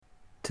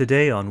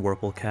Today on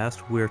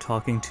Whirplecast, we're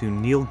talking to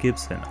Neil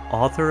Gibson,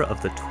 author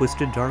of the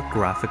Twisted Dark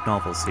graphic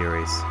novel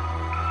series.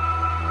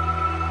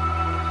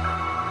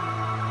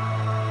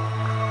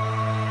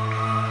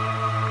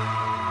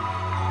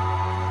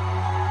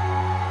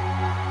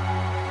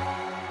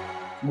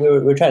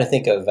 We're trying to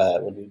think of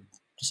when we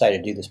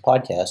decided to do this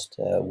podcast,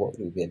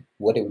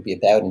 what it would be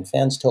about, and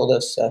fans told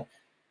us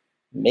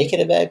make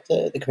it about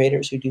the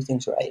creators who do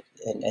things right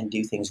and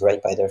do things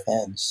right by their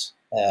fans,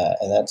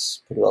 and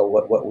that's pretty well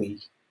what we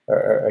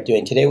are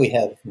doing today. We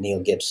have Neil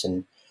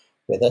Gibson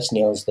with us.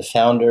 Neil is the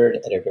founder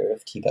and editor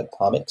of TPub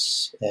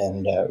Comics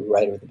and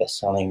writer of the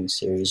best-selling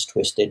series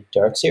Twisted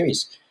Dark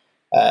series.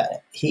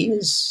 He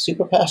is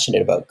super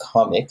passionate about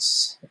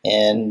comics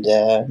and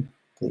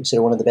believes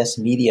they're one of the best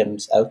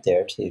mediums out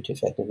there to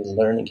effectively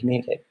learn and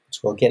communicate, which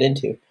we'll get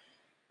into.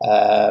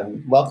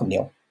 Welcome,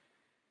 Neil.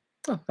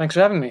 Oh, thanks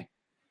for having me.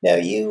 Now,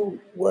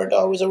 you weren't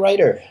always a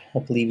writer. I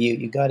believe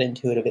you got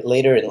into it a bit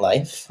later in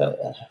life.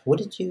 What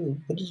did you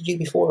do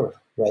before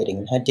writing,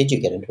 and how did you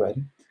get into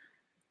writing?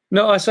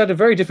 No, I started a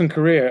very different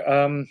career.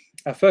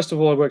 First of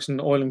all, I worked in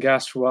oil and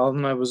gas for a while,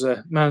 and I was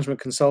a management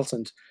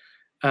consultant.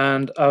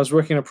 And I was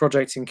working on a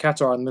project in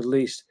Qatar in the Middle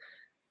East.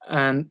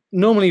 And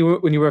normally,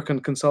 when you work on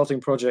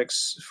consulting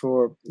projects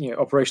for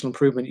operational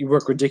improvement, you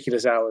work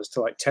ridiculous hours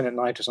to like 10 at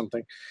night or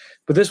something.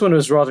 But this one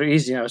was rather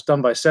easy. I was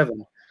done by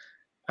 7,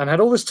 and I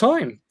had all this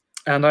time.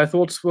 And I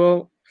thought,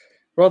 well,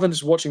 rather than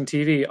just watching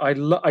TV,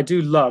 I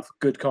do love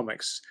good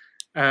comics.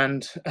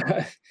 And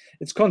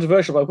it's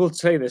controversial, but I will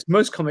say this: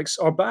 most comics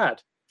are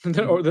bad,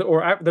 or they're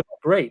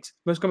not great.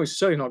 Most comics are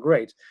certainly not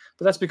great.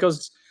 But that's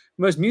because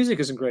most music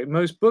isn't great,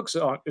 most books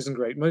isn't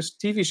great,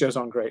 most TV shows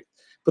aren't great.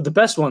 But the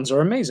best ones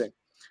are amazing.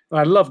 And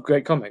I love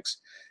great comics.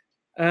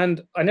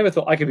 And I never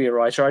thought I could be a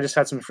writer. I just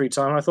had some free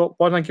time. And I thought,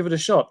 why don't I give it a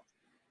shot?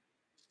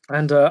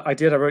 And I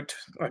did. I wrote,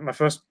 my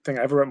first thing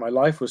I ever wrote in my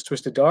life was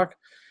Twisted Dark.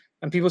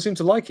 And people seemed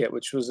to like it,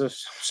 which was a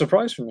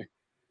surprise for me.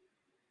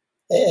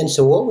 And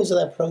so, what was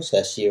that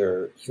process?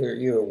 You're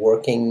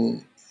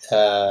working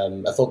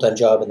a full-time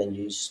job, and then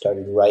you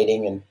started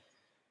writing. And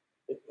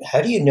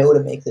how do you know to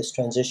make this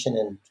transition?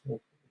 And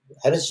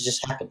how does it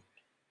just happen?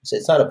 So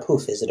it's not a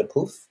poof. Is it a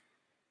poof,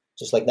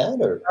 just like that,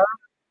 or?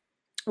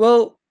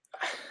 Well,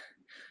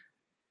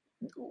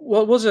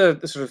 what was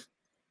a sort of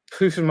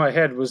poof in my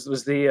head was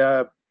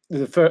the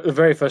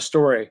very first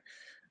story.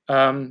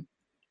 I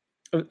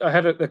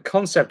had a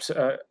concept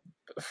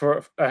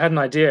I had an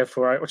idea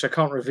for it, which I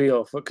can't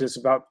reveal because it's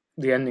about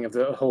the ending of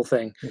the whole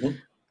thing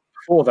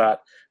for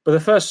that. But the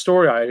first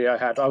story idea I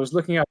had, I was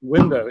looking out the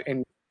window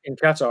in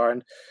Qatar,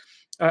 and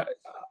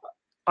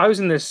I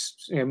was in this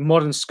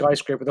modern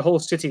skyscraper. The whole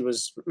city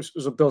was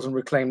built on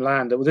reclaimed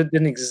land. It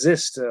didn't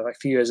exist like a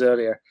few years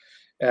earlier.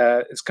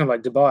 It's kind of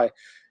like Dubai.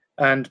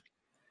 And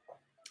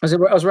I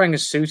was wearing a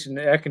suit in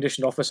an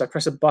air-conditioned office. I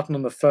pressed a button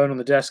on the phone on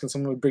the desk, and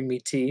someone would bring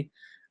me tea.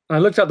 And I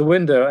looked out the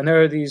window, and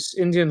there are these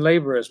Indian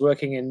laborers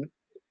working in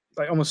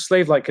like almost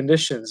slave-like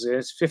conditions.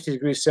 It's 50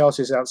 degrees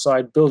Celsius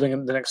outside, building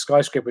the next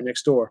skyscraper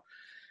next door.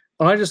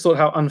 And I just thought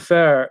how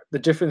unfair the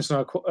difference in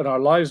our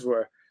lives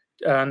were,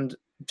 and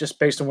just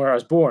based on where I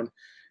was born.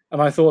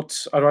 And I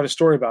thought I'd write a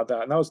story about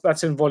that. And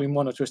that's in volume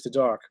 1 of Twisted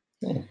Dark.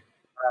 And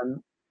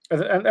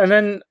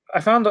then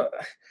I found that.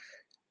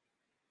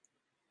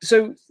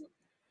 So,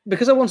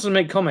 because I wanted to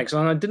make comics,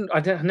 and I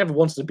never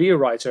wanted to be a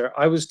writer,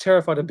 I was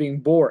terrified of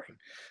being boring.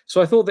 So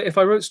I thought that if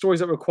I wrote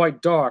stories that were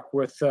quite dark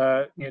with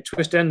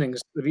twist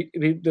endings,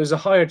 there's a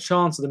higher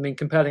chance of them being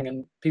compelling,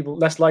 and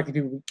less likely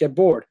people would get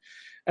bored.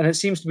 And it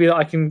seems to be that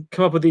I can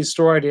come up with these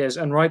story ideas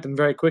and write them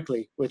very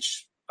quickly,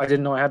 which I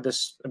didn't know I had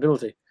this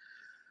ability.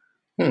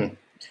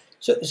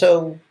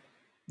 So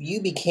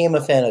you became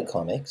a fan of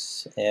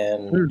comics,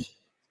 and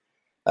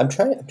I'm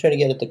trying to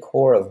get at the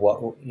core of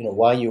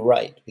why you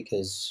write,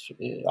 because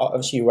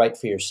obviously you write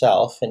for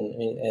yourself,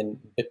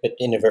 but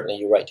inadvertently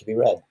you write to be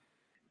read.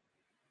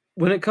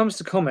 When it comes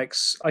to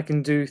comics, I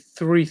can do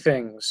 3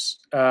 things.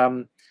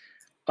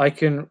 I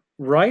can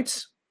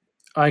write,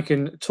 I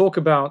can talk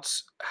about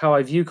how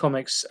I view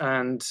comics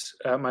and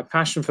my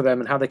passion for them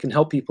and how they can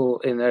help people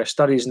in their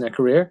studies and their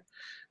career.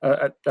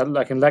 I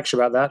can lecture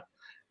about that.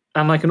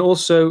 And I can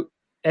also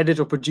edit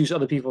or produce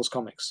other people's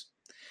comics.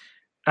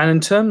 And in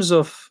terms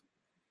of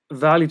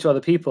value to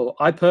other people,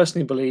 I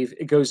personally believe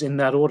it goes in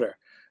that order.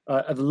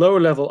 At the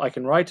lower level, I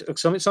can write.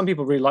 Some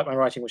people really like my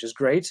writing, which is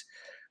great.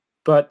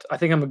 But I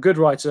think I'm a good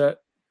writer.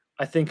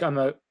 I think I'm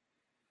a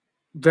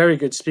very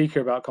good speaker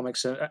about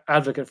comics and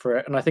advocate for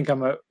it. And I think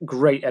I'm a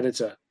great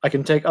editor. I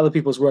can take other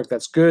people's work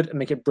that's good and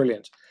make it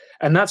brilliant.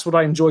 And that's what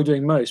I enjoy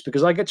doing most,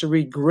 because I get to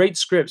read great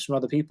scripts from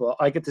other people.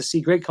 I get to see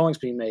great comics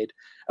being made,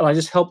 and I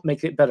just help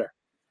make it better.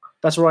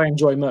 That's what I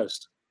enjoy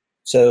most.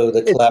 So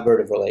the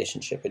collaborative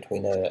relationship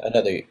between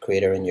another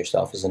creator and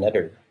yourself as an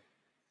editor.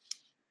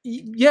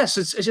 Yes,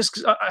 it's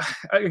just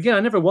again,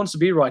 I never wanted to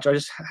be a writer. I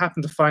just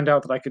happened to find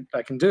out that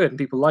I can do it, and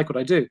people like what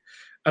I do.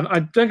 And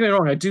don't get me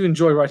wrong, I do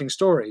enjoy writing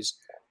stories,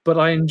 but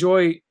I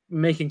enjoy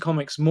making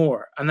comics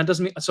more. And that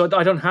doesn't mean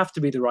I don't have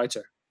to be the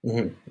writer.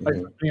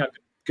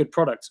 good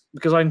product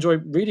because I enjoy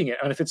reading it.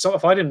 And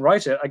if I didn't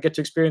write it, I get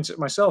to experience it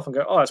myself and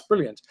go, oh, it's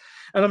brilliant.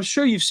 And I'm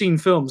sure you've seen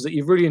films that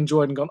you've really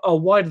enjoyed and gone, oh,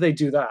 why did they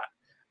do that?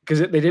 Because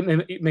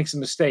it makes a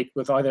mistake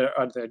with either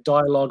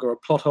dialogue or a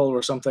plot hole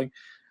or something.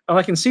 And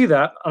I can see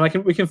that,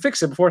 and we can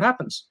fix it before it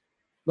happens.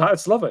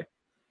 That's lovely.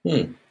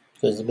 So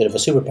it's a bit of a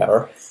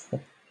superpower.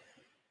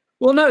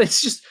 Well, no, it's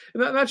just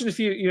imagine if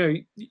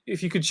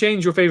you could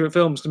change your favorite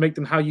films to make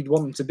them how you'd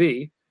want them to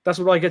be. That's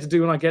what I get to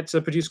do when I get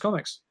to produce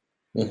comics.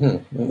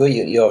 Well,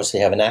 you obviously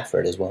have a knack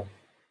for it as well.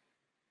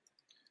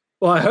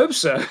 Well, I hope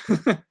so.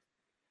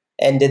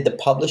 And did the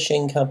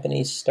publishing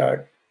company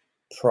start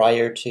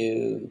prior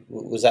to?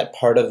 Was that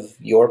part of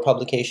your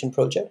publication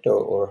project,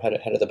 or how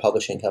did the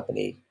publishing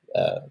company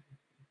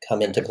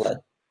come into play?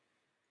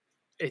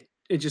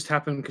 It just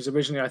happened because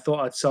originally I thought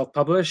I'd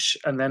self-publish,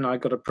 and then I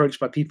got approached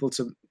by people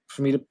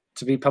for me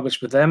to be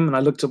published with them, and I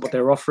looked at what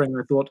they were offering,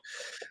 and I thought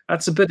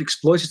that's a bit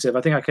exploitative.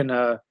 I think I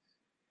can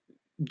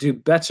do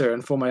better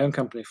and form my own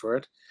company for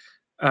it,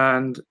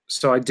 and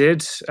so I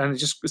did, and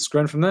it's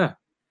grown from there.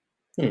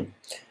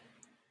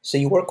 So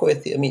you work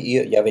with, I mean,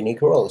 you have a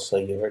unique role. So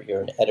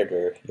you're an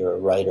editor, you're a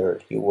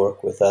writer, you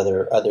work with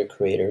other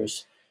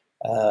creators,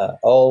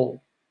 all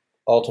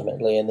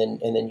ultimately, and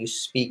then you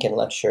speak and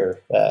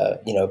lecture,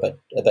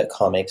 about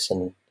comics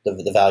and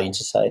the value in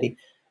society.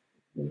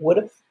 What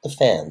of the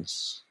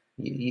fans?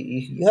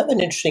 You have an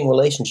interesting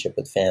relationship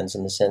with fans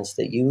in the sense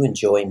that you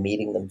enjoy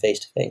meeting them face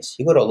to face.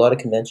 You go to a lot of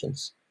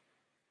conventions.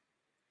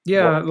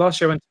 Yeah,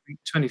 last year I went to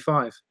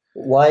 25.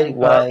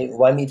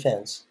 Why meet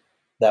fans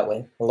that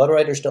way? A lot of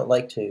writers don't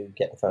like to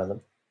get in front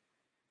of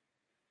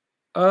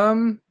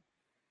them.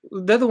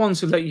 They're the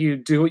ones who let you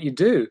do what you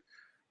do.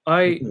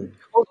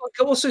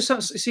 Also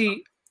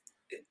see,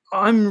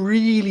 I'm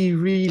really,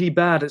 really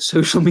bad at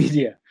social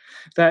media.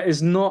 That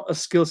is not a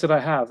skill set I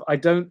have. I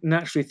don't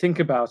naturally think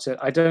about it.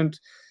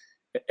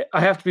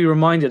 I have to be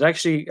reminded.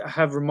 Actually, I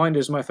have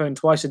reminders on my phone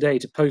twice a day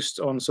to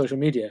post on social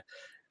media.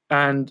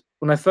 And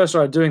when I first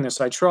started doing this,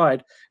 I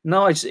tried.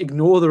 Now I just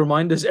ignore the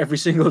reminders every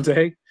single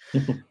day.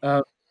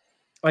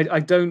 I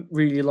don't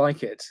really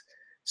like it.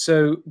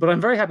 So, but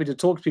I'm very happy to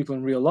talk to people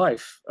in real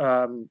life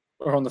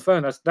or on the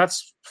phone.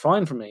 That's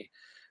fine for me.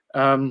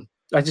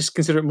 I just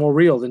consider it more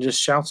real than just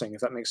shouting,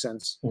 if that makes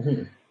sense.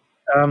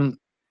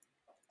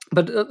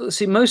 But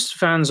see, most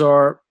fans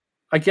are,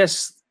 I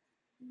guess,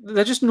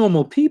 they're just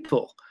normal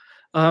people.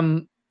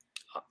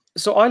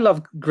 So I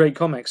love great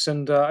comics,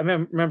 and I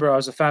remember I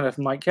was a fan of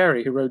Mike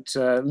Carey, who wrote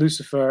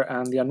Lucifer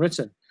and The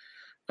Unwritten,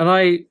 and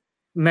I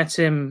met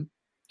him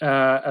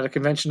at a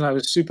convention. I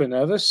was super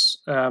nervous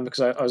because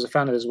I was a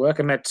fan of his work.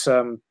 I met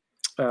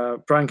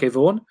Brian K.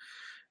 Vaughan,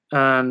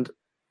 and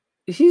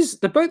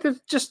they're both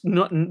just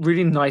not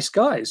really nice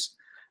guys,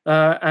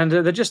 and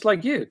they're just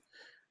like you.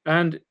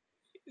 And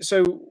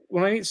so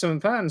when I meet some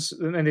fans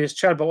and they just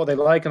chat about what they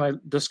like, and I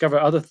discover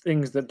other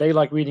things that they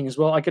like reading as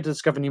well, I get to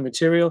discover new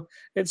material.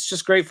 It's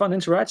just great fun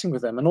interacting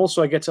with them, and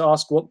also I get to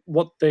ask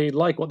what they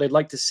like, what they'd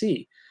like to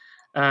see,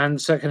 and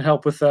so it can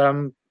help with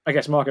I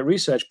guess market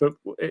research, but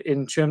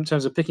in terms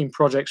of picking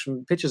projects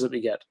from pitches that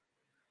we get.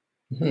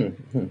 But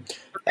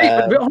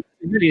honestly,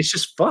 really, it's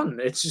just fun.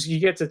 It's just you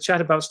get to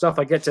chat about stuff.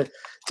 I get to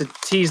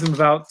tease them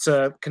about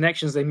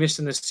connections they missed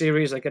in the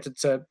series. I get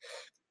to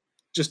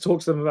just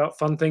talk to them about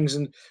fun things,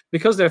 and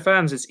because they're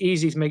fans, it's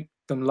easy to make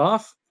them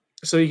laugh.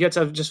 So you get to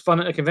have just fun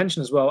at a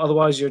convention as well.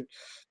 Otherwise, you're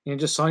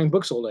just signing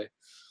books all day.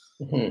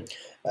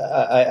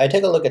 I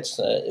take a look at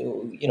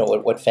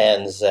what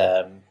fans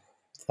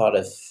thought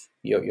of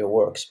your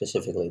work,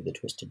 specifically the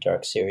Twisted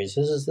Dark series.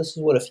 This is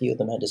what a few of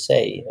them had to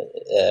say.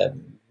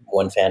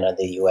 One fan out of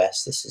the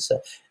U.S. This is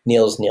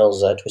Neil's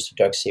Twisted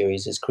Dark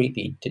series is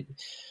creepy.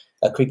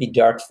 A creepy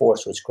dark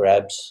force which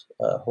grabs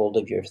hold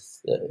of you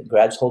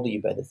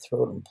by the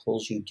throat and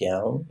pulls you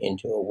down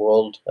into a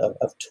world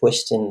of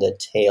twist in the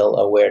tail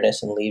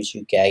awareness and leaves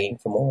you gagging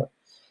for more.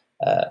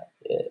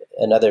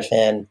 Another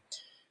fan,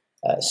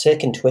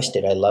 sick and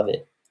twisted. I love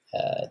it.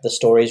 The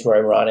stories were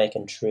ironic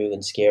and true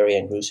and scary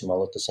and gruesome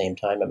all at the same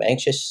time. I'm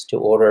anxious to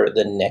order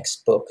the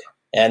next book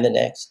and the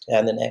next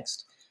and the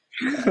next.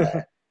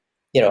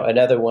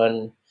 Another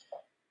one,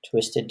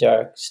 Twisted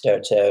Dark,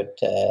 starts out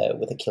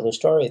with a killer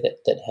story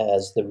that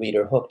has the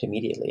reader hooked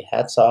immediately.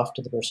 Hats off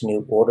to the person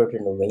who ordered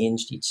and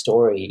arranged each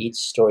story. Each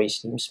story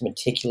seems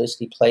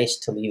meticulously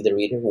placed to leave the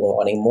reader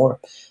wanting more.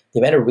 The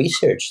amount of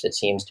research that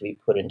seems to be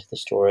put into the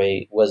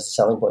story was the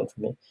selling point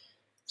for me.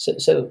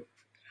 So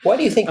why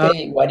do you think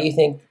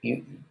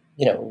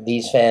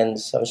these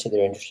fans, obviously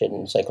they're interested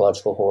in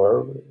psychological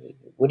horror.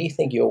 What do you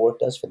think your work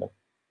does for them?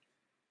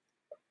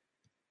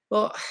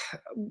 Well,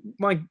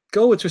 my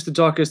goal with Twisted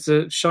Dark is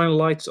to shine a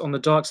light on the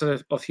dark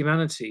side of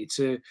humanity,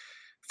 to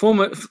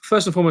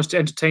first and foremost to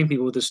entertain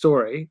people with the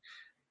story,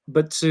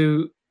 but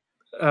to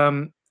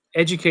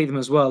educate them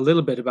as well a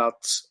little bit about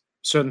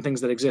certain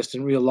things that exist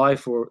in real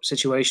life or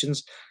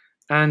situations,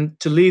 and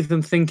to leave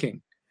them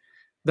thinking.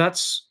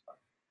 That's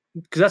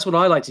what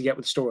I like to get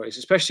with stories,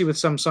 especially with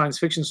some science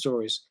fiction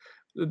stories.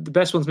 The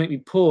best ones make me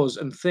pause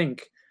and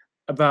think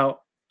about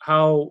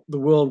how the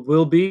world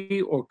will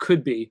be or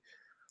could be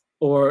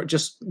or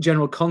just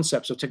general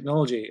concepts of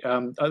technology.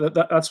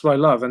 That's what I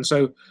love. And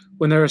so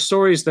when there are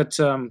stories that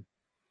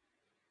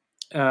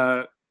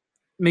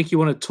make you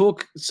want to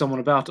talk to someone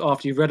about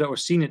after you've read it or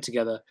seen it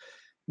together,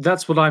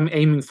 that's what I'm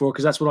aiming for,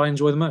 because that's what I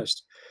enjoy the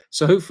most.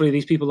 So hopefully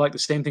these people like the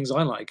same things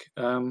I like,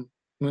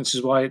 which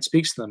is why it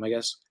speaks to them, I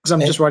guess, because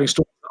I'm just writing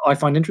stories that I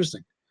find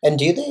interesting. And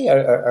do they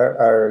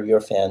are your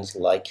fans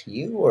like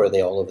you, or are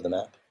they all over the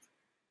map?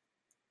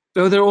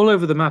 Oh, they're all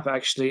over the map,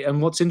 actually.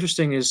 And what's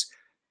interesting is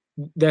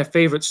their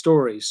favorite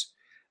stories.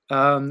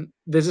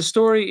 There's a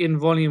story in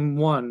volume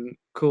 1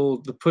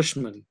 called The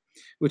Pushman,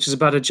 which is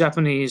about a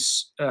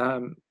Japanese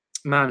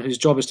man whose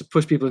job is to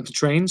push people into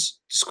trains,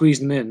 to squeeze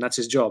them in. That's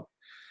his job.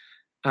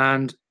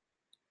 And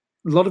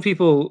a lot of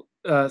people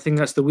think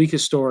that's the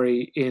weakest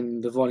story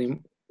in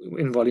volume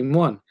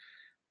 1.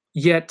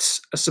 Yet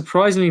a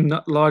surprisingly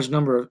large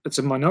number of, it's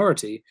a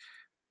minority,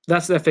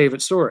 that's their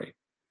favorite story.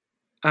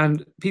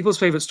 And people's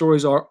favorite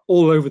stories are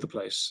all over the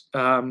place.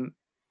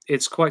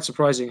 It's quite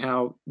surprising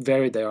how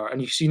varied they are,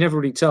 and you never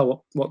really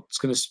tell what's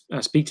going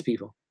to speak to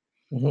people.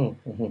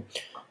 Mm-hmm,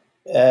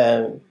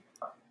 mm-hmm.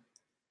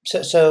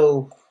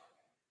 So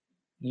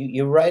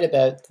you write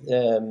about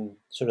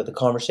sort of the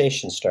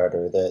conversation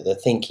starter, the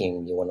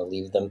thinking you want to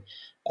leave them.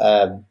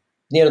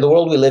 The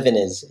world we live in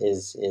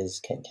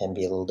can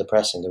be a little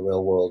depressing, the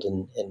real world.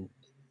 And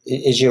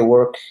is your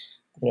work,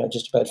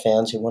 just about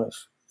fans who want to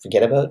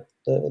forget about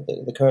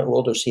the current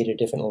world, or see it a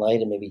different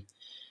light, and maybe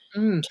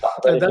talk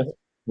about it different?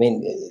 I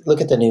mean,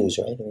 look at the news,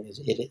 right? I mean,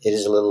 it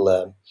is a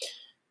little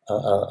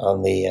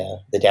on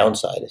the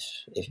downside,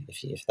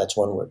 if that's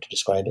one word to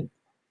describe it.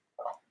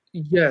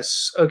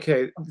 Yes.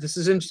 Okay. This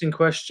is an interesting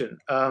question,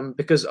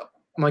 because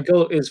my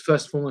goal is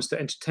first and foremost to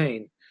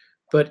entertain.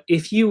 But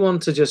if you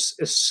want to just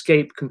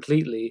escape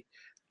completely,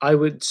 I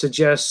would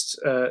suggest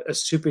a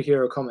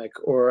superhero comic,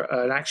 or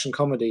an action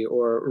comedy,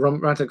 or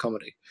romantic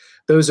comedy.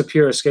 Those are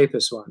pure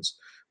escapist ones.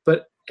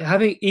 But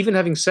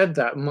having said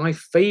that, my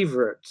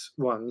favorite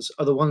ones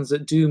are the ones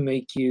that do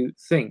make you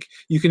think.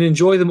 You can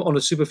enjoy them on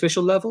a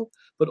superficial level,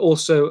 but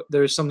also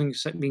there is something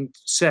being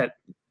said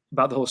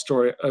about the whole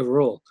story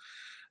overall.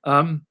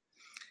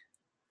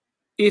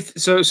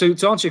 So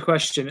to answer your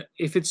question,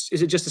 is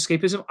it just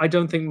escapism? I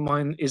don't think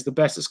mine is the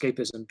best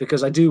escapism,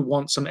 because I do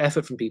want some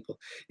effort from people.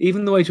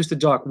 Even the way Twisted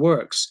Dark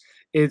works,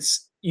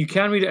 you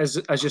can read it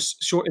as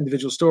just short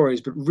individual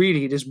stories, but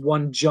really it is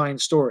one giant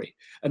story,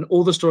 and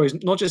all the stories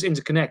not just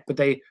interconnect, but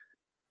they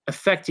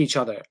affect each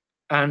other,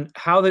 and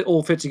how they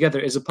all fit together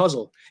is a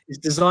puzzle. It's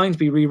designed to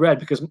be reread,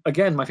 because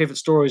again, my favorite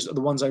stories are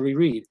the ones I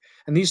reread,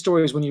 and these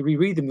stories, when you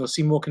reread them, you'll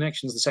see more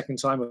connections the second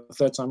time or the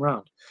third time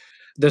round.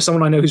 There's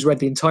someone I know who's read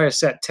the entire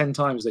set 10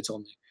 times, they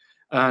told me.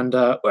 And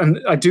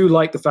I do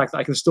like the fact that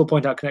I can still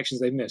point out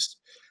connections they've missed.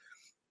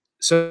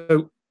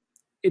 So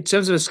in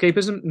terms of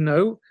escapism,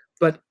 no.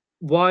 But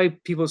why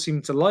people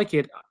seem to like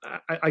it,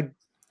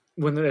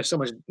 when there's so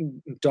much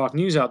dark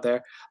news out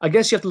there, I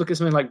guess you have to look at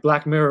something like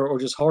Black Mirror, or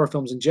just horror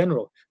films in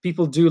general.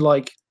 People do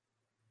like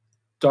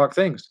dark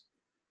things.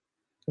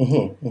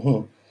 Mm-hmm,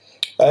 mm-hmm.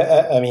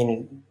 I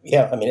mean,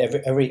 yeah. I mean,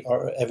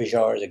 every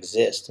genre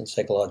exists, and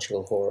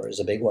psychological horror is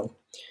a big one.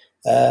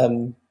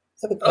 It's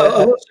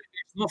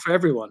not for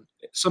everyone.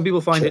 Some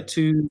people find it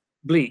too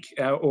bleak,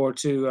 or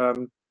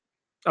too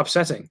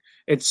upsetting.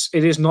 It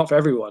is not for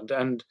everyone,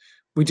 and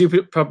we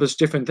do publish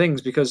different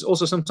things, because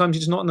also sometimes you're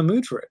just not in the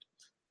mood for it.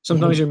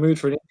 Sometimes you're in the mood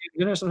for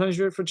Indian, sometimes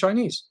you're for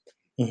Chinese.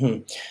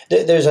 Mm-hmm.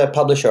 There's a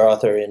publisher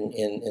author in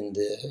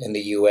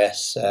the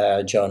U.S.,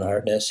 John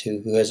Hartness,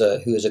 who has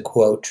a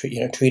quote: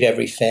 treat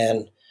every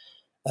fan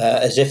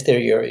as if they're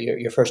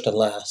your first and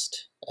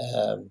last.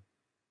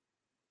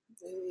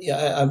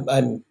 Yeah,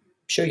 I'm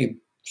sure you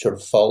sort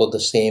of follow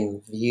the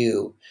same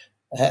view.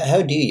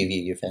 How do you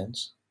view your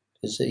fans?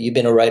 You've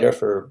been a writer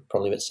for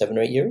probably about 7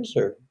 or 8 years,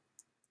 or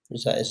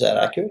is that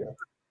accurate?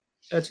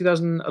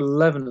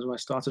 2011 is when I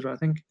started, I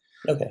think.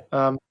 Okay.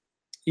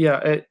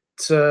 Yeah.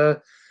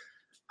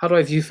 How do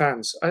I view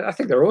fans? I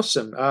think they're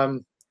awesome.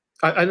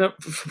 I know,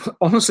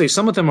 honestly,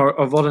 some of them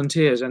are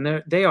volunteers,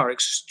 and they are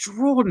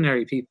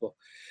extraordinary people.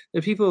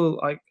 They're people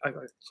I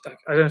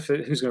don't know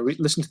who's going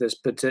to listen to this,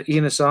 but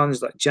Ian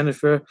Assange, like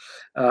Jennifer,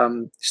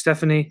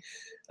 Stephanie,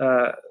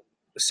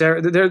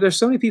 Sarah. There's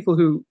so many people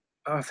who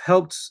have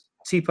helped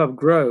TPub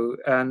grow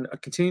and are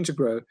continuing to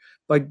grow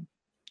by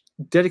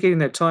dedicating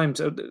their time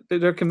to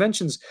their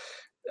conventions.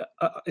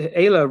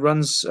 Ayla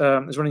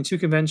is running 2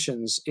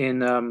 conventions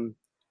in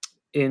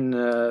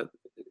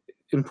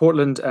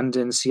Portland and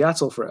in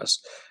Seattle for us,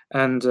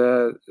 and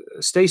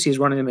Stacey is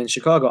running them in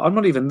Chicago. I'm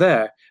not even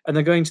there, and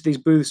they're going to these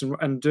booths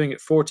and doing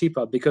it for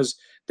TPub, because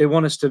they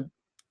want us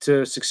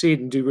to succeed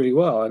and do really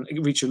well and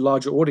reach a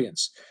larger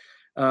audience.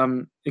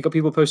 You've got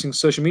people posting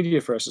social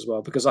media for us as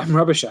well, because I'm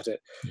rubbish at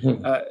it.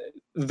 Mm-hmm.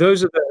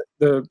 Those are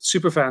the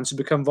super fans who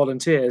become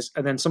volunteers,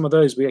 and then some of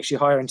those we actually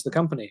hire into the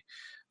company.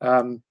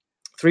 3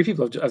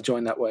 people have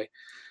joined that way.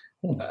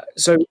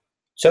 So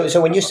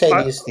when you say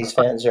these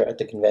fans are at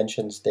the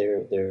conventions,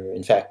 they're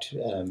in fact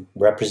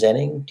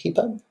representing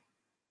TPub?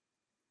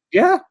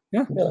 Yeah.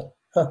 Really?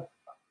 Huh.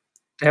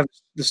 they have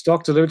the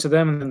stock delivered to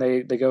them, and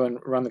then they go and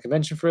run the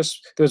convention for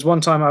us. There was one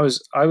time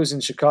I was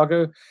in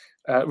Chicago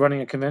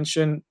running a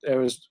convention. There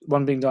was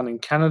one being done in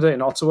Canada,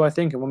 in Ottawa, I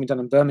think, and one being done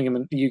in Birmingham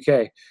in the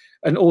UK,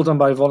 and all done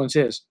by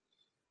volunteers.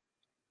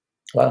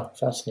 Wow,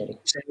 fascinating.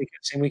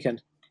 Same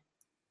weekend.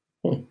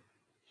 Hmm.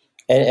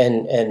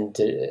 And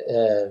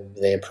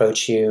they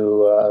approach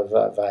you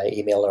via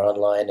email or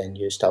online, and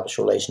you establish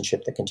a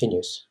relationship that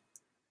continues.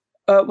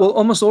 Well,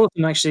 almost all of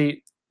them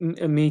actually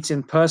meet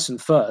in person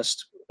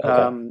first.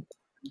 Okay.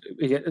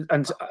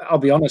 And I'll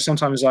be honest,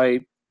 sometimes I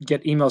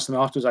get emails from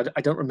them afterwards.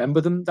 I don't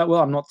remember them that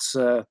well. I'm not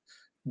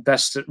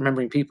best at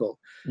remembering people,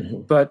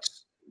 Mm-hmm. but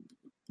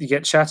you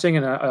get chatting,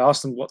 and I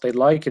ask them what they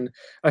like, and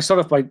I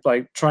start off by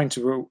trying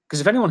to, because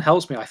if anyone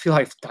helps me, I feel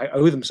like I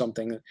owe them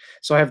something.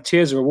 So I have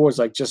tiers of rewards,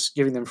 like just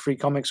giving them free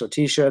comics or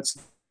T-shirts.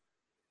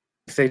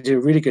 If they do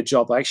a really good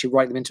job, I actually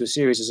write them into a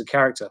series as a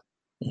character,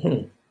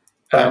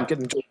 Mm-hmm. and get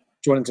them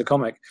joined into a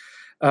comic.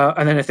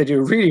 And then if they do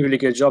a really, really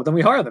good job, then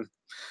we hire them.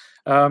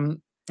 And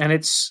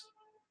it's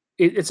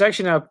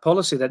actually now a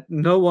policy that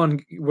no one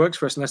works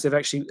for us unless they've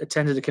actually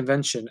attended a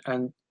convention,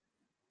 and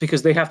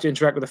because they have to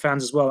interact with the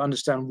fans as well,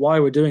 understand why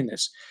we're doing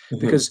this.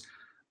 Mm-hmm. Because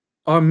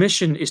our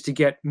mission is to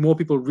get more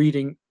people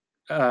reading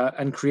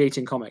and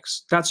creating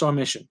comics. That's our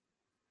mission.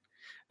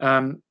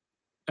 And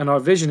our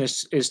vision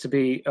is to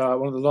be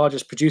one of the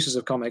largest producers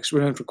of comics.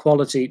 We're known for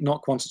quality,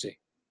 not quantity.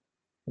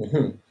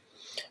 Mm-hmm.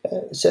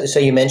 So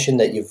you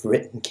mentioned that you've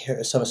written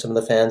some of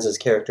the fans as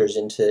characters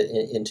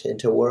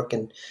into work,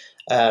 and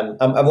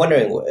I'm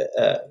wondering,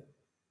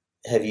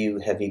 have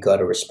you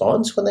got a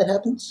response when that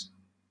happens?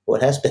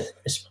 What has been the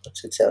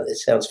response? It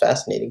sounds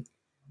fascinating.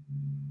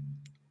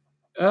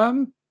 I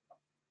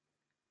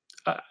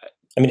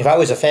mean, if I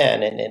was a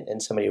fan and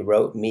somebody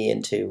wrote me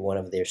into one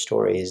of their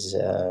stories,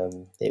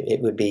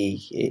 it'd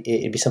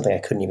be something I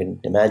couldn't even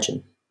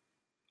imagine.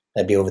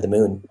 I'd be over the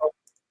moon.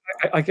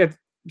 I get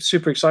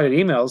super excited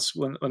emails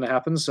when it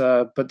happens,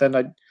 but then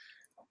I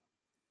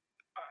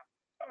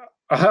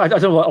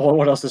don't know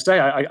what else to say.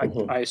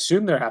 I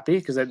assume they're happy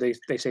because they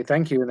say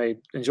thank you and they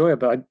enjoy it,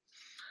 but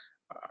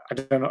I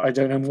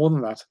don't know more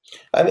than that.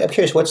 I'm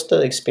curious, what's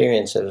the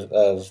experience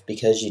of,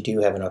 because you do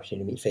have an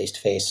opportunity to meet face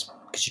to face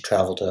because you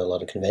travel to a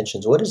lot of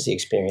conventions. What is the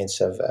experience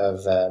of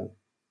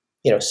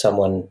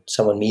someone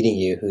meeting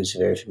you who's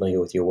very familiar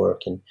with your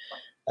work, and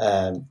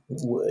they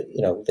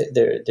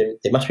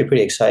must be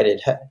pretty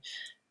excited.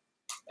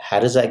 How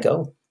does that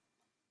go?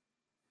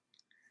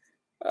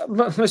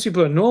 Most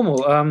people are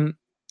normal.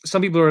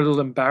 Some people are a little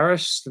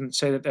embarrassed and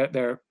say that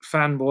they're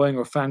fanboying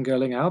or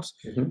fangirling out.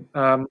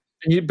 Mm-hmm.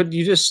 But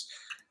you just,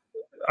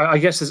 I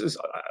guess this is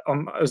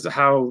as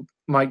how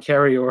Mike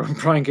Carey or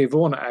Brian K.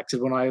 Vaughan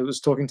acted when I was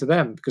talking to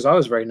them, because I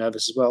was very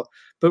nervous as well.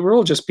 But we're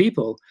all just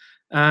people,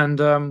 and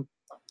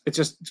it's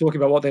just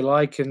talking about what they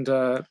like. And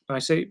I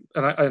say,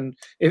 and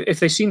if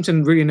they seem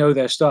to really know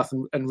their stuff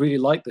and really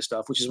like the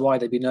stuff, which is why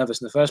they'd be nervous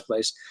in the first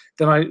place,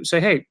 then I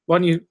say, hey, why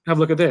don't you have a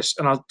look at this?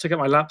 And I'll take out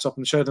my laptop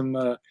and show them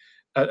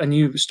a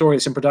new story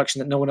that's in production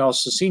that no one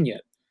else has seen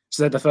yet.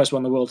 So they're the first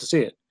one in the world to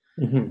see it.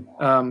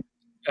 Mm-hmm.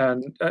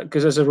 And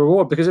because there's a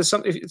reward, because it's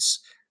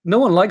no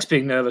one likes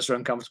being nervous or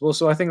uncomfortable.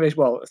 So I think if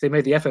they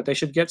made the effort, they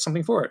should get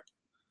something for it.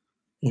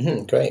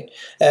 Mm-hmm. Great.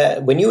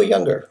 When you were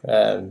younger,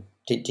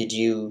 did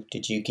you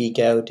geek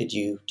out? Did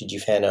you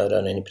fan out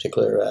on any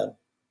particular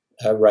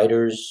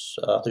writers,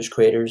 authors,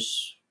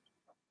 creators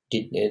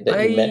that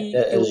you met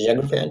as a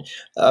younger fan?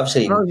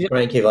 Obviously,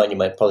 Brian K. Vaughan you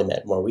might probably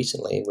met more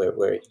recently,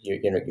 where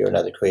you're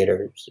another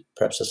creator,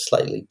 perhaps a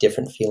slightly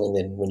different feeling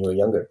than when you were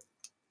younger.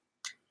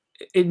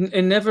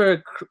 It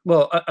never.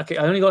 Well, okay,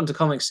 I only got into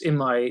comics in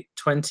my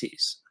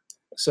 20s,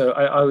 so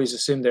I always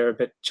assumed they were a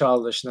bit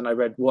childish. And then I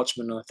read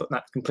Watchmen, and I thought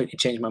that completely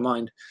changed my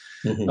mind.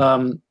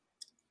 Mm-hmm.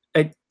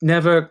 It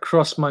never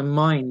crossed my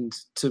mind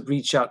to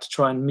reach out to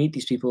try and meet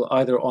these people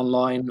either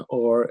online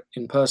or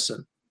in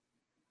person.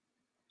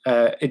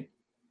 I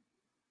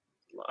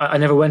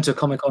never went to a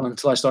Comic-Con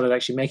until I started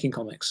actually making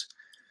comics,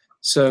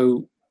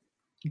 so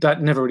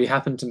that never really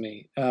happened to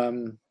me.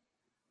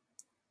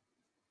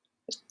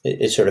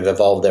 It sort of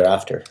evolved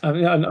thereafter. I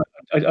mean, I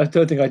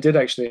don't think I did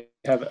actually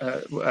have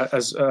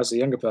as a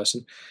younger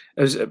person,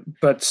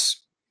 but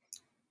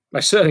I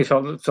certainly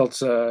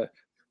felt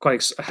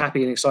quite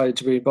happy and excited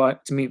to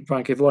meet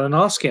Brian K. Vaughan and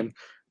ask him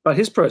about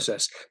his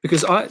process,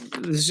 because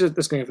this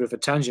is going a bit of a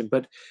tangent,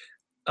 but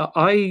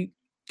I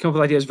come up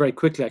with ideas very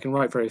quickly. I can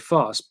write very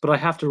fast, but I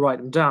have to write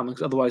them down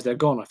because otherwise they're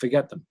gone. I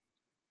forget them.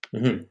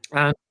 Mm-hmm.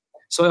 And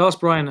so I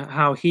asked Brian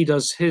how he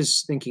does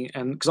his thinking,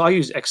 and because I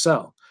use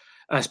Excel,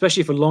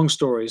 especially for long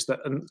stories, to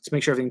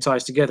make sure everything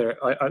ties together.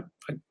 I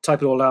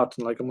type it all out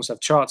and almost have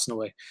charts in a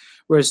way.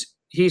 Whereas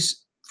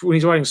when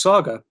he's writing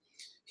Saga,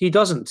 he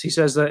doesn't. He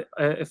says that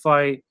if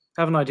I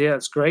have an idea,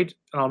 that's great,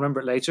 and I'll remember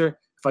it later.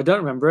 If I don't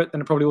remember it,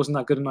 then it probably wasn't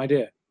that good an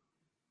idea.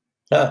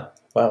 Ah,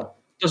 wow.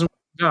 It doesn't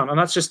write down, and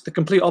that's just the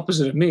complete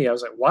opposite of me. I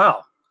was like,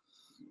 wow.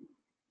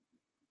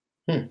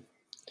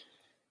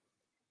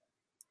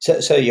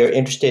 So you're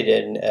interested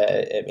in,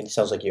 it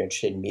sounds like you're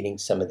interested in meeting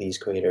some of these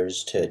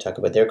creators to talk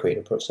about their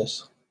creative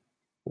process,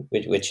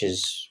 which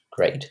is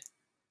great.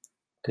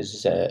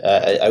 Because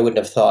I wouldn't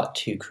have thought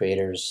two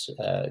creators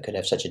could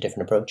have such a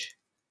different approach.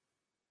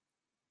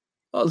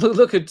 Oh,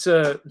 look at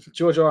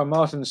George R. R.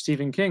 Martin and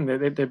Stephen King.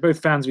 They're both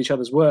fans of each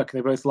other's work.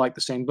 They both like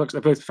the same books.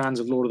 They're both fans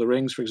of Lord of the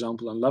Rings, for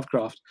example, and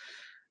Lovecraft.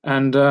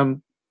 And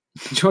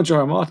George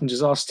R. R. Martin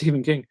just asked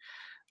Stephen King,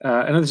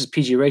 I know this is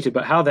PG rated,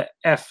 but how the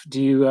F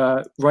do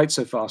you write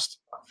so fast?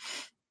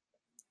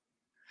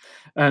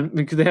 And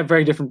because they have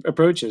very different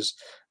approaches.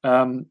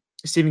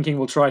 Stephen King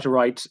will try to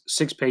write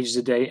 6 pages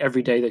a day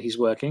every day that he's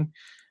working,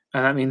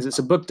 and that means it's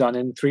a book done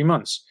in 3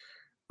 months.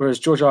 Whereas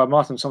George R. R.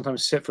 Martin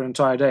sometimes sit for an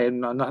entire day and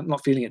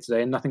not feeling it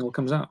today, and nothing will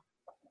comes out.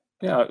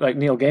 Yeah, like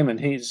Neil Gaiman,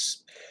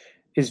 his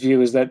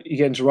view is that you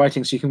get into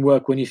writing so you can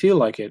work when you feel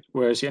like it.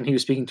 Whereas, and he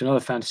was speaking to another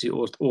fantasy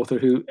author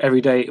who every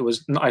day it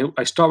was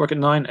I start work at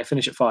 9, I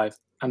finish at 5,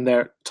 and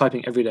they're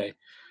typing every day,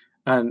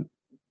 and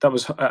that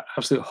was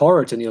absolute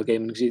horror to Neil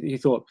Gaiman because he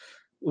thought,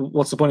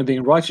 what's the point of being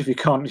a writer if you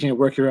can't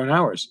work your own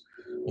hours?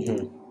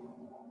 Mm-hmm.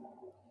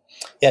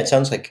 Yeah, it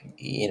sounds like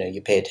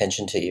you pay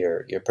attention to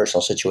your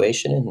personal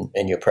situation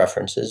and your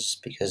preferences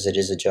because it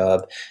is a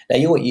job. Now,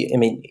 you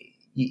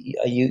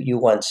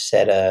once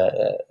said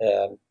a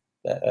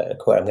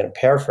quote. I'm going to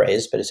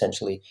paraphrase, but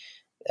essentially,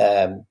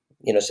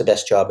 it's the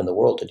best job in the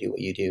world to do what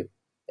you do,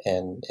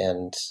 and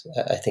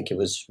I think it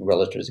was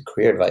relative to the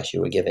career advice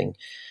you were giving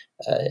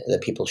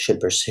that people should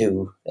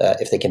pursue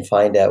if they can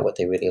find out what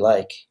they really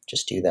like.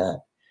 Just do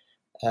that,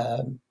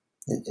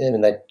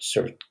 and that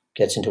sort of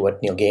gets into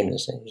what Neil Gaiman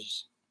is saying.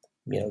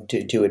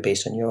 Do it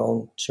based on your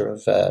own sort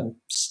of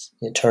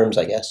terms,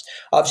 I guess.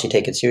 Obviously,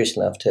 take it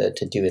seriously enough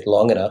to do it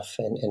long enough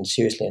and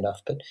seriously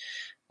enough. But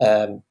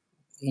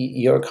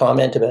your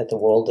comment about the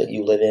world that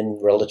you live in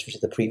relative to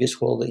the previous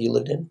world that you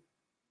lived in,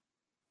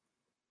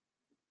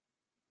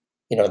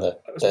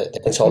 the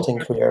consulting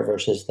career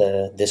versus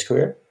this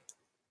career,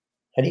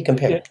 how do you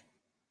compare? Yeah.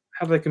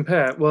 How do they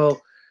compare?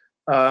 Well,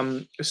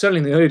 certainly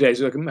in the early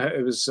days,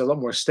 it was a lot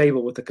more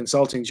stable with the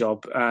consulting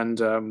job, and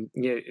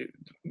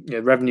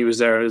revenue was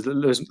there. There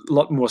was a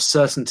lot more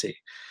certainty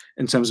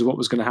in terms of what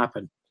was going to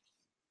happen.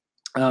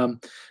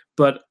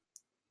 But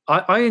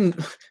a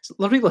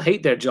lot of people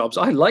hate their jobs.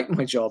 I like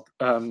my job.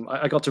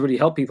 I got to really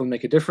help people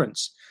make a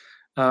difference.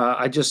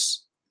 I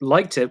just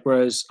liked it,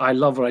 whereas I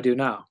love what I do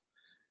now.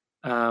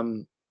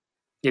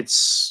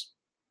 It's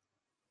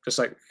just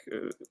like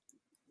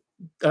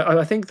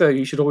I think though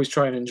you should always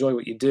try and enjoy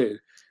what you do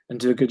and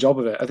do a good job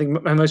of it. I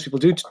think most people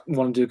do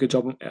want to do a good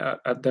job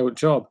at their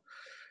job.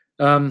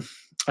 I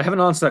haven't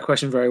answered that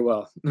question very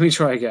well. Let me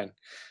try again.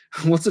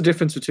 What's the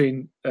difference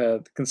between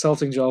the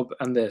consulting job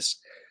and this?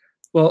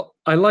 Well,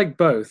 I like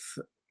both.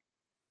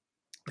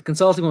 The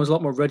consulting one was a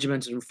lot more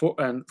regimented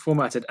and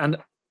formatted, and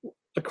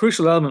a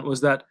crucial element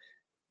was that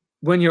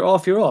when you're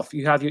off, you're off.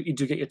 You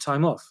do get your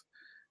time off.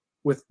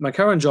 With my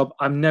current job,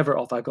 I'm never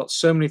off. I've got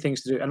so many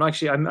things to do, and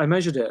actually, I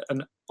measured it,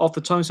 and of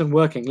the time spent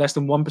working, less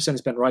than 1% is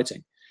spent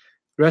writing.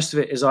 The rest of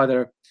it is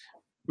either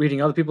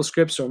reading other people's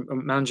scripts or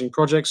managing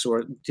projects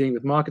or dealing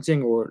with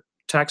marketing or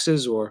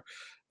taxes or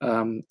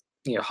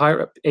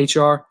higher up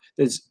HR.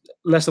 There's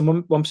less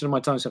than 1% of my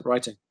time spent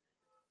writing.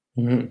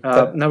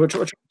 Mm-hmm. Now we're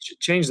trying to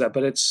change that,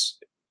 but it's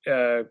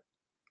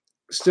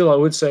still, I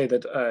would say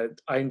that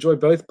I enjoy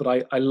both,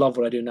 but I love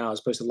what I do now as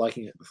opposed to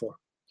liking it before.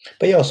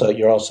 But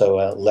you're also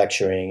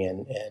lecturing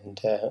and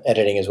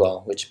editing as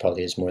well, which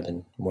probably is more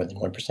than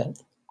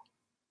 1%.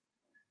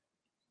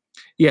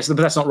 Yes, but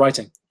that's not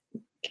writing.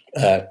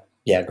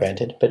 Yeah,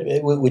 granted. But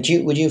would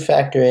you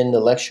factor in the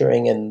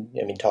lecturing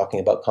and talking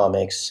about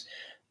comics,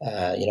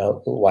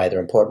 why they're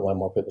important, why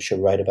more people should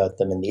write about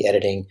them, and the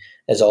editing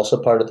as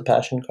also part of the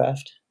passion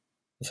craft?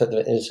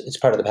 It's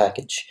part of the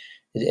package.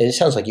 It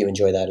sounds like you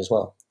enjoy that as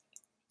well.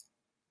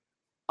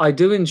 I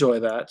do enjoy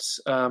that.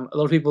 A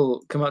lot of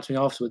people come up to me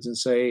afterwards and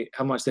say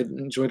how much they've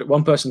enjoyed it.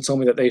 One person told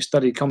me that they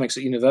studied comics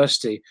at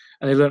university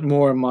and they learned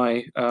more in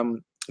my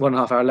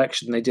 1.5 hour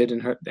lecture than they did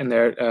in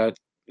their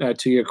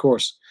 2-year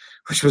course,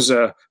 which was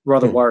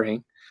rather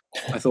worrying,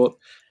 I thought.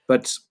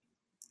 But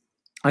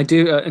I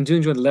do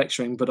enjoy the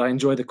lecturing, but I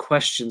enjoy the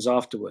questions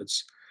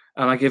afterwards.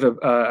 And I give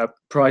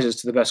prizes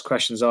to the best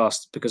questions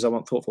asked because I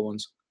want thoughtful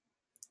ones.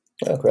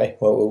 Oh, great.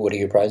 What are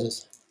your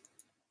prizes?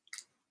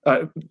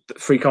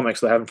 Free comics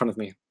that I have in front of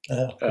me.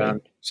 Oh, so I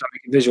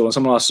make a visual, and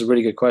someone asks a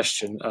really good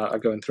question, I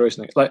go and throw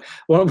something. Like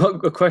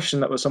a question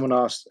that was someone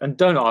asked, and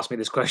don't ask me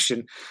this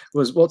question,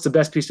 was what's the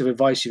best piece of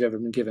advice you've ever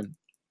been given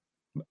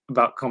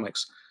about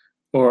comics,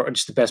 or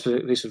just the best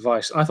piece of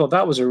advice? And I thought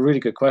that was a really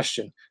good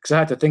question because I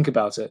had to think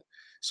about it.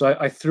 So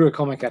I threw a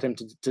comic at him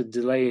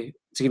to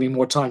give me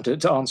more time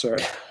to answer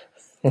it.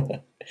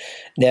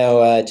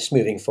 Now, just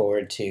moving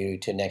forward to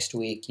next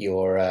week,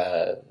 you're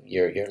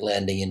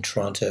landing in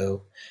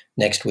Toronto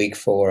next week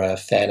for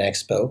Fan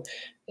Expo,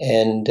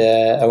 and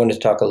I wanted to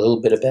talk a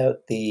little bit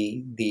about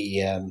the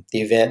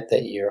event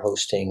that you're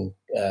hosting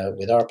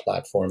with our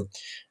platform.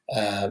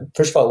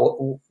 First of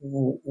all,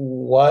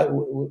 why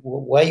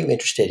are you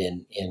interested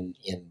in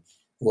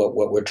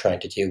what we're trying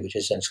to do, which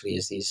essentially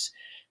is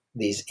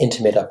these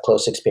intimate, up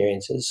close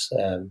experiences,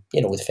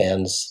 with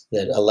fans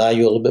that allow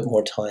you a little bit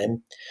more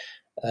time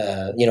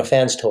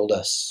Fans told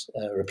us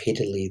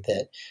repeatedly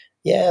that,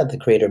 yeah, the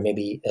creator may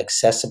be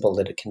accessible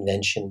at a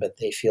convention, but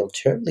they feel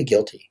terribly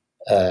guilty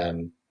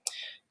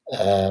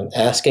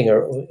asking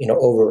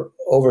or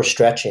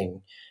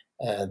overstretching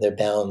their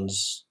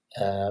bounds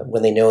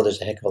when they know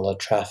there's a heck of a lot of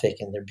traffic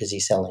and they're busy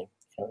selling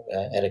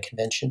at a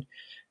convention.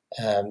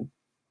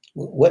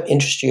 What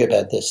interests you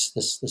about this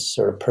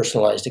sort of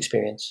personalized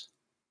experience?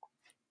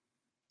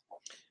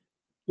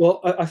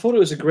 Well, I thought it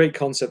was a great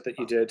concept that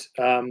you did,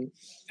 and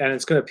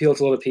it's going to appeal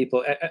to a lot of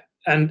people.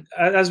 And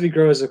as we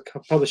grow as a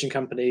publishing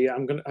company,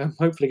 I'm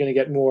hopefully going to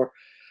get more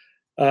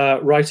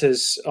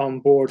writers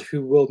on board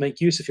who will make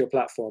use of your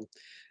platform.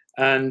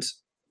 And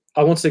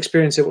I wanted to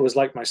experience what it was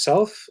like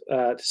myself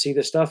to see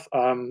this stuff.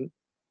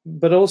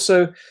 But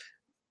also,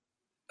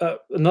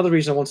 another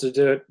reason I wanted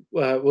to do it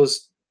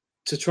was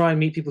to try and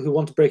meet people who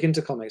want to break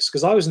into comics,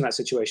 because I was in that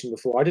situation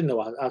before. I didn't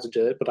know how to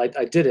do it, but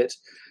I did it.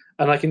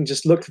 And I can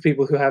just look for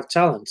people who have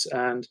talent.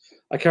 And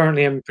I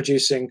currently am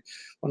producing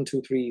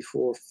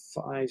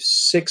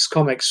 6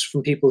 comics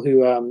from people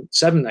who,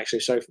 7 actually,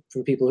 so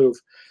from people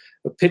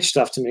who've pitched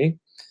stuff to me.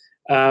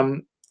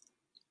 And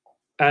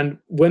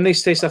when they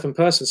say stuff in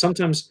person,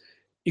 sometimes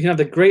you can have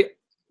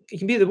you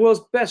can be the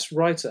world's best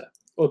writer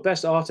or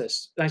best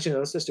artist. Actually, no,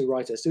 let's do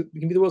writers. You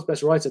can be the world's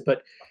best writer,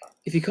 but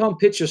if you can't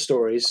pitch your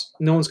stories,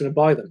 no one's going to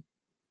buy them.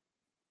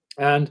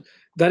 And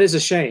that is a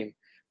shame.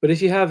 But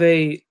if you have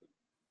a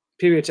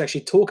period to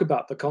actually talk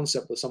about the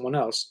concept with someone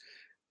else,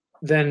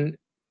 then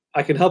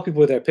I can help people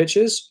with their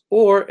pitches.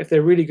 Or if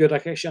they're really good, I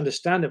can actually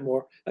understand it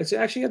more. I say,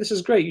 actually, yeah, this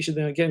is great. You should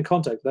get in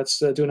contact. Let's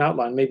do an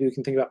outline. Maybe we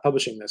can think about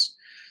publishing this.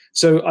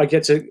 So I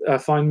get to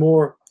find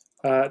more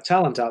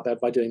talent out there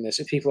by doing this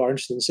if people are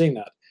interested in seeing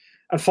that.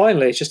 And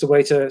finally, it's just a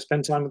way to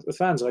spend time with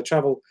fans. If I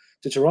travel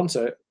to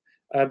Toronto,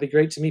 it'd be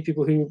great to meet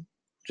people who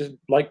just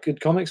like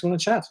good comics and want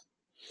to chat.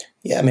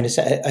 Yeah, I mean,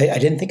 I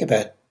didn't think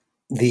about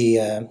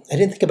I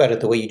didn't think about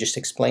it the way you just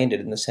explained it,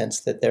 in the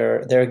sense that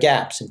there are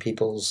gaps in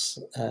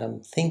people's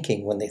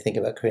thinking when they think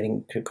about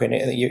creating.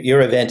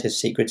 Your event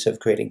is Secrets of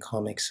Creating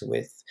Comics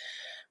with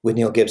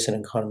Neil Gibson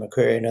and Conor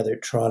McCreary, another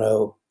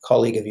Toronto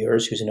colleague of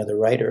yours who's another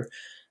writer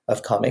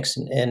of comics.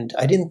 And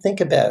I didn't think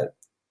about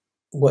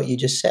what you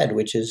just said,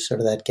 which is sort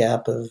of that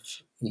gap of,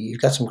 you've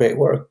got some great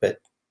work, but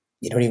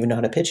you don't even know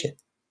how to pitch it.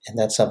 And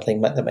that's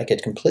something that might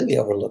get completely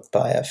overlooked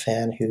by a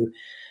fan who,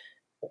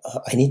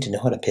 I need to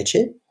know how to pitch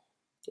it.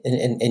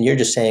 And you're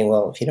just saying,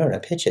 well, if you don't know how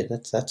to pitch it,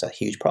 that's a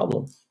huge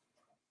problem.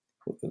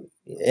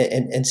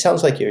 And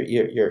sounds like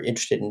you're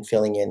interested in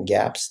filling in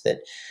gaps that,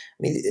 I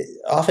mean,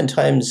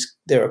 oftentimes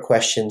there are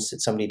questions that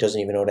somebody doesn't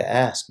even know to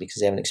ask because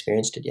they haven't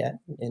experienced it yet.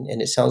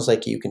 And it sounds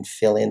like you can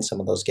fill in some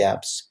of those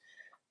gaps,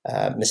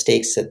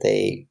 mistakes that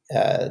they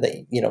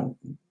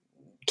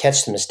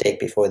catch the mistake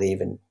before they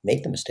even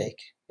make the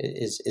mistake.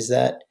 Is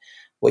that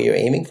what you're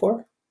aiming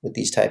for with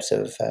these types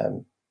of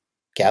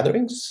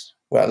gatherings?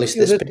 Well, at least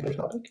this particular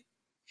topic.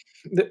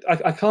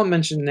 I can't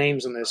mention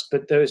names on this,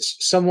 but there's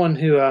someone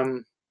who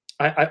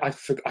I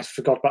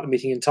forgot about the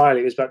meeting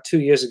entirely. It was about 2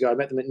 years ago. I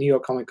met them at New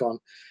York Comic Con,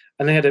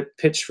 and they had a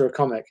pitch for a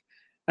comic,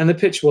 and the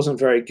pitch wasn't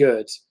very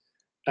good.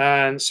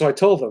 And so I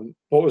told them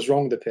what was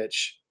wrong with the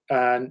pitch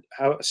and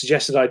how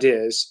suggested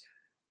ideas,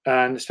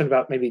 and spent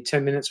about maybe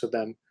 10 minutes with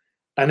them.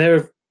 And they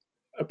were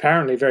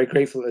apparently very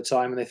grateful at the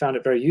time, and they found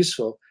it very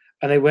useful.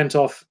 And they went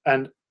off,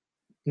 and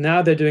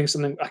now they're doing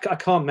something. I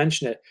can't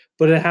mention it,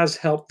 but it has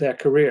helped their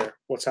career,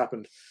 what's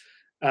happened.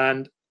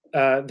 And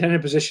they're in a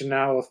position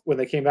now of, when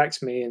they came back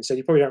to me and said,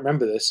 you probably don't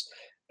remember this,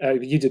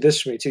 you did this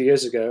for me 2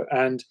 years ago,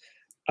 and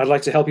I'd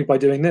like to help you by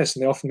doing this.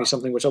 And they offered me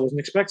something which I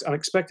wasn't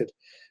unexpected,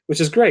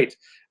 which is great.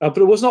 But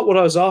it was not what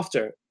I was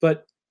after.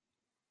 But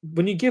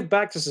when you give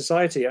back to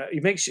society,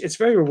 it's a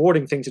very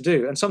rewarding thing to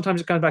do. And sometimes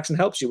it comes back and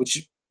helps you,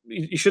 which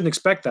you shouldn't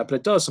expect that, but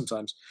it does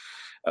sometimes.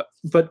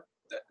 But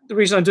the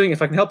reason I'm doing it,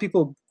 if I can help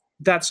people,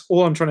 that's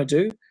all I'm trying to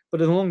do.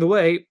 But along the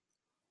way,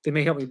 they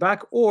may help me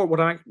back, or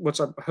what's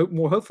I'm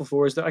more hopeful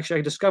for is that actually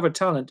I discovered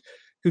talent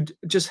who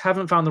just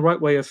haven't found the right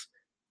way of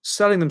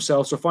selling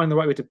themselves or finding the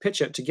right way to pitch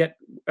it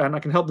and I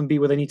can help them be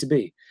where they need to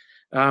be.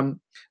 And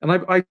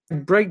I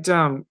break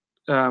down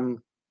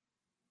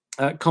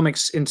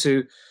comics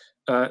into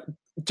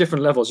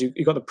different levels.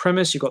 You've got the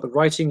premise, you've got the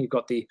writing, you've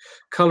got the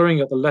coloring,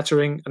 you've got the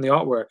lettering and the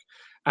artwork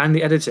and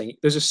the editing.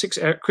 Those are 6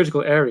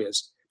 critical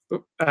areas,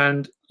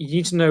 and you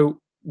need to know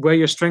where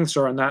your strengths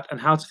are in that and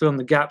how to fill in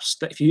the gaps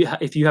that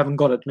if you haven't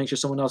got it, make sure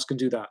someone else can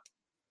do that.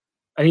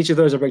 And each of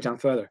those I break down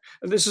further.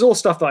 And this is all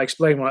stuff that I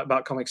explain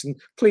about comics, and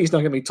please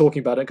don't get me talking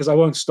about it because I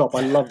won't stop.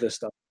 I love this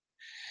stuff.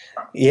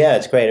 Yeah,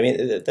 it's great. I mean,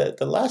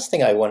 the last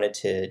thing I wanted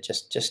to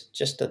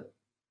just a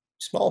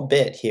small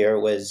bit here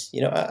was,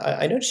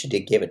 I noticed you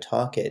gave a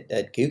talk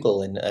at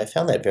Google, and I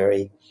found that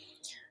very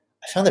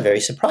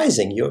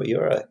surprising.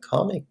 You're a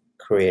comic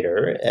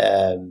creator,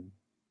 a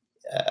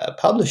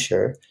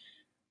publisher.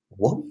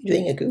 What were you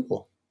doing at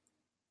Google?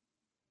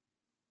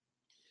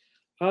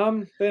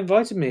 They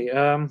invited me.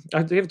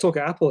 I gave a talk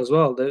at Apple as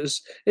well.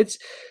 It's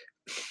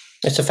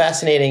a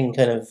fascinating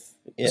kind of.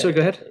 Sorry,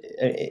 go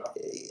ahead.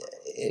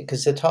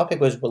 Because the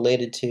topic was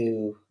related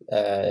to,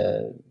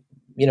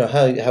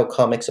 how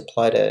comics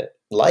apply to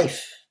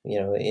life,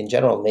 in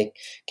general,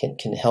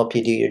 can help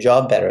you do your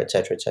job better, et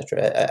cetera, et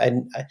cetera.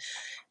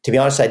 To be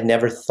honest, I'd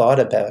never thought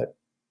about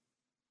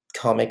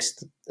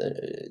comics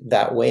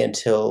that way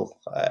until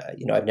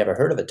I've never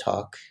heard of a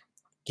talk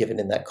given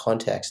in that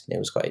context, and it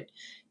was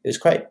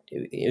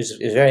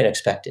very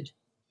unexpected.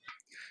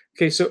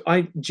 Okay, so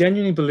I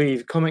genuinely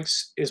believe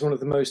comics is one of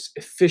the most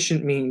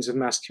efficient means of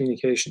mass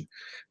communication,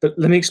 but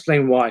let me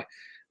explain why.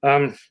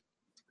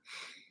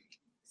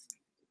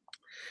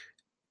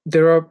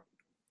 There are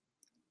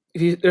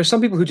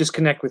some people who just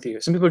connect with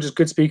you. Some people are just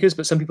good speakers,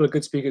 but some people are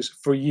good speakers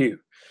for you.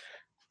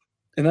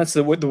 And that's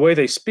the way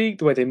they speak,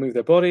 the way they move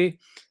their body,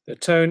 their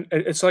tone.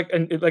 It's like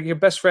your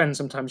best friend.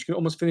 Sometimes you can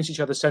almost finish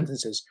each other's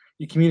sentences.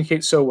 You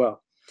communicate so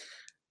well.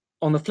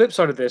 On the flip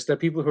side of this, there are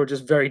people who are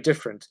just very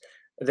different.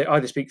 They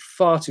either speak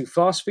far too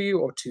fast for you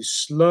or too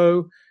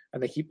slow,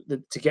 and they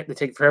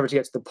take forever to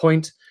get to the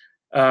point,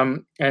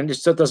 and it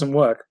just doesn't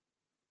work.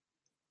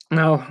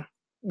 Now,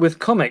 with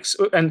comics,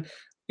 and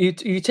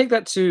you take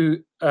that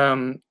to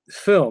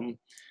film,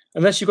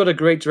 unless you've got a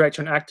great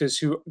director and actors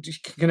who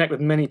can connect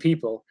with many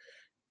people,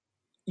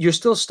 you're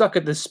still stuck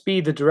at the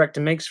speed the director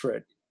makes for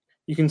it.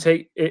 You can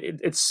take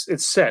it's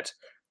set.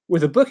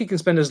 With a book, you can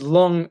spend as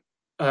long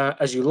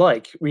as you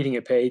like reading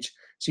a page,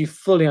 so you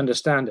fully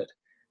understand it.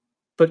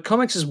 But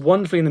comics is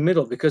wonderfully in the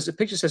middle because the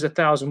picture says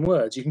 1,000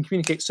 words. You can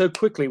communicate so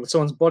quickly with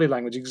someone's body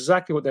language,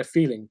 exactly what they're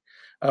feeling,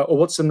 or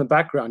what's in the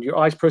background. Your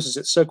eyes process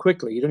it so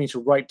quickly. You don't need to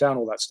write down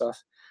all that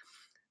stuff.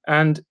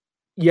 And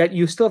yet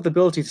you still have the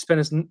ability to spend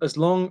as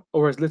long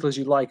or as little as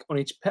you like on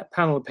each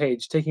panel or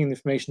page, taking the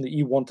information that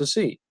you want to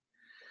see.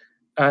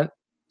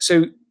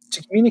 So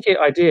to communicate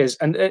ideas,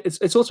 and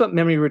it's also about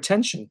memory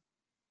retention.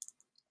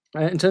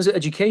 In terms of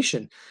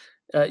education,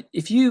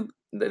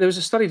 there was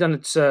a study done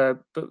at the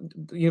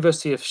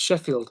University of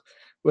Sheffield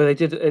where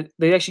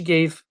they actually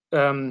gave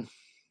neuroscience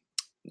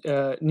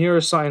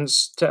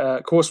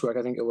coursework,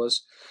 I think it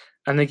was,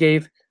 and they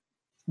gave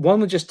one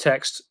with just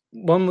text,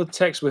 one with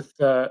text with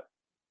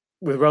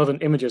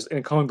relevant images in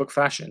a comic book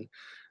fashion,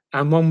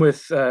 and one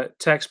with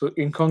text with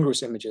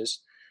incongruous images.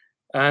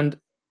 And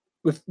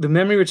with the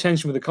memory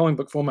retention with the comic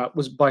book format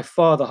was by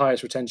far the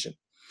highest retention.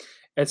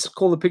 It's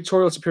called the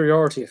pictorial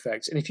superiority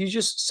effect. And if you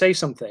just say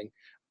something,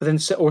 but then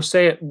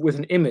say it with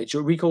an image,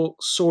 your recall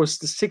soars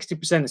to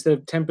 60% instead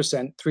of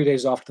 10% 3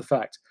 days after the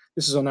fact.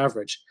 This is on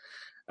average.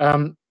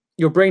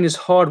 Your brain is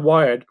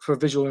hardwired for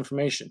visual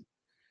information.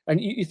 And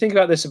you think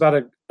about this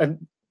the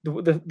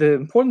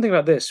important thing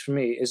about this for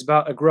me is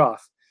about a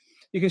graph.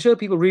 You can show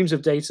people reams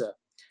of data.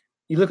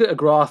 You look at a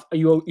graph,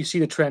 you see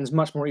the trends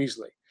much more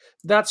easily.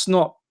 That's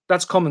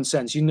common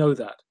sense. You know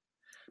that.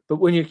 But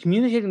when you're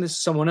communicating this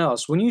to someone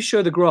else, when you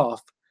show the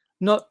graph,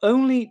 not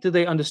only do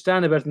they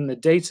understand it better than the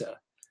data,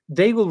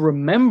 they will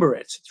remember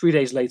it 3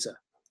 days later.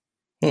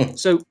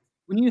 So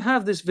when you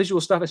have this visual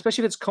stuff,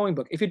 especially if it's comic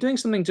book, if you're doing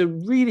something to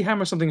really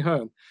hammer something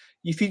home,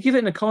 if you give it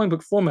in a comic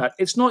book format,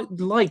 it's not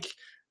like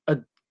a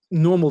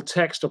normal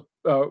text or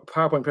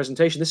PowerPoint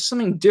presentation. This is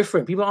something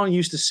different. People aren't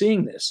used to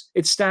seeing this.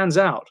 It stands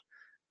out.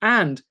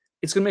 And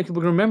it's going to make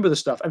people remember the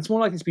stuff. And it's more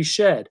likely to be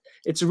shared.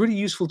 It's a really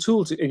useful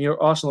tool in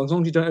your arsenal as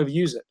long as you don't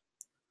overuse it.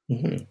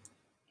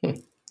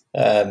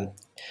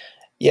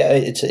 Yeah,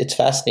 it's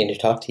fascinating to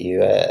talk to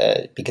you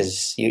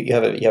because you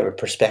have a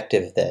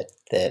perspective that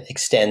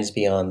extends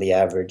beyond the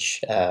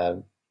average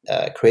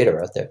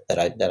creator out there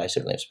that I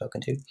certainly have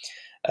spoken to.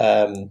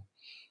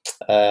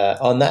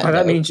 On that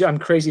note, means I'm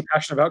crazy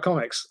passionate about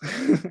comics.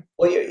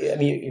 Well,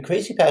 you're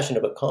crazy passionate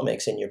about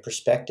comics, and your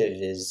perspective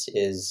is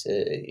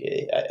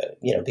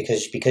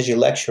because you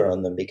lecture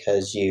on them,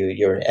 because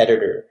you're an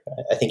editor.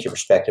 I think your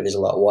perspective is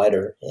a lot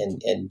wider,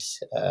 and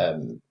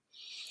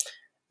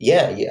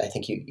I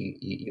think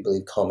you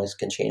believe comics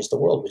can change the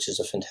world, which is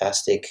a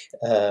fantastic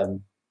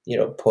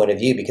point of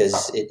view,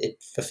 because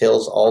it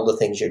fulfills all the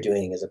things you're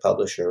doing as a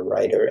publisher,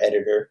 writer,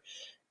 editor,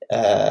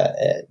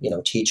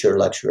 teacher,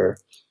 lecturer.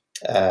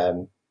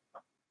 I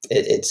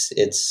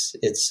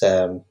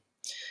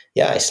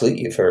salute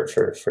you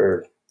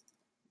for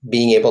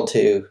being able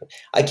to.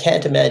 I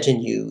can't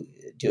imagine you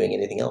doing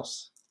anything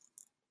else.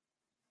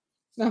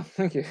 No,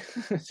 thank you.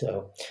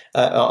 So,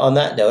 on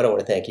that note, I want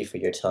to thank you for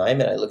your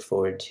time, and I look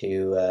forward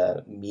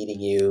to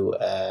meeting you,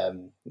 at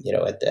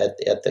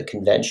the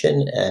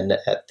convention and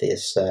at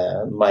this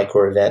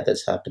micro event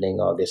that's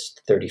happening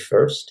August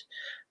 31st,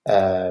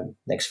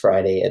 next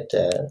Friday at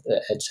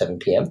 7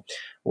 p.m.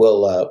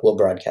 We'll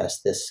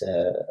broadcast this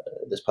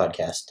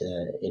podcast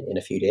in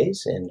a few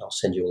days, and I'll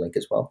send you a link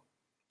as well.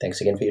 Thanks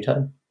again for your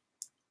time.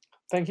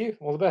 Thank you.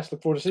 All the best.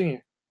 Look forward to seeing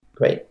you.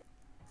 Great.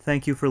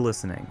 Thank you for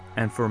listening,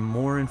 and for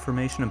more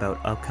information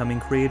about upcoming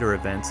creator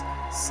events,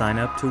 sign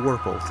up to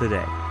Whirple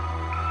today.